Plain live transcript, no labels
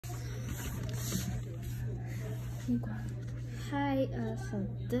Hi, so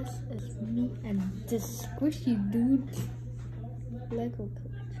this is me and this squishy dude Lego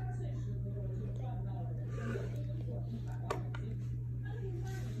collection.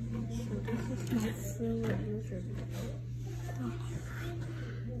 So this is my favorite lizard.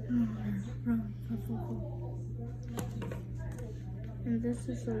 And this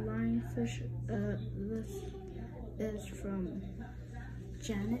is a lionfish. This is from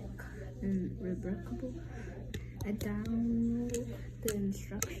Janet and Remarkable. I download the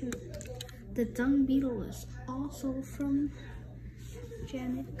instructions. The dung beetle is also from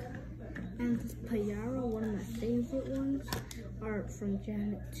Janet, and this Payara, one of my favorite ones, are from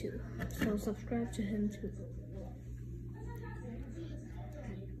Janet too. So subscribe to him too.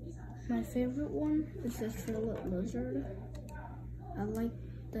 My favorite one is the fillet lizard. I like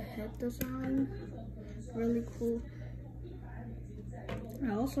the head design, really cool.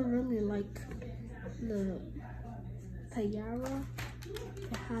 I also really like the Payara.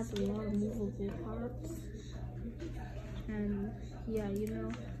 It has a lot of movable parts, and yeah, you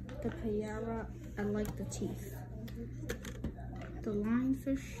know, the Payara, I like the teeth. The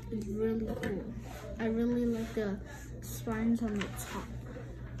lionfish is really cool. I really like the spines on the top.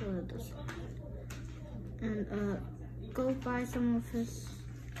 And go buy some of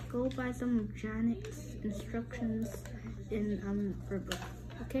Janet's instructions in her book,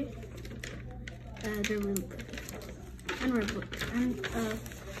 okay? They're really pretty. And her book. And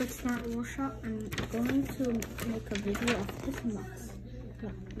with Smart Workshop, I'm going to make a video of his nuts.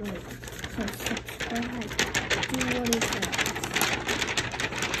 So subscribe. Do what he said.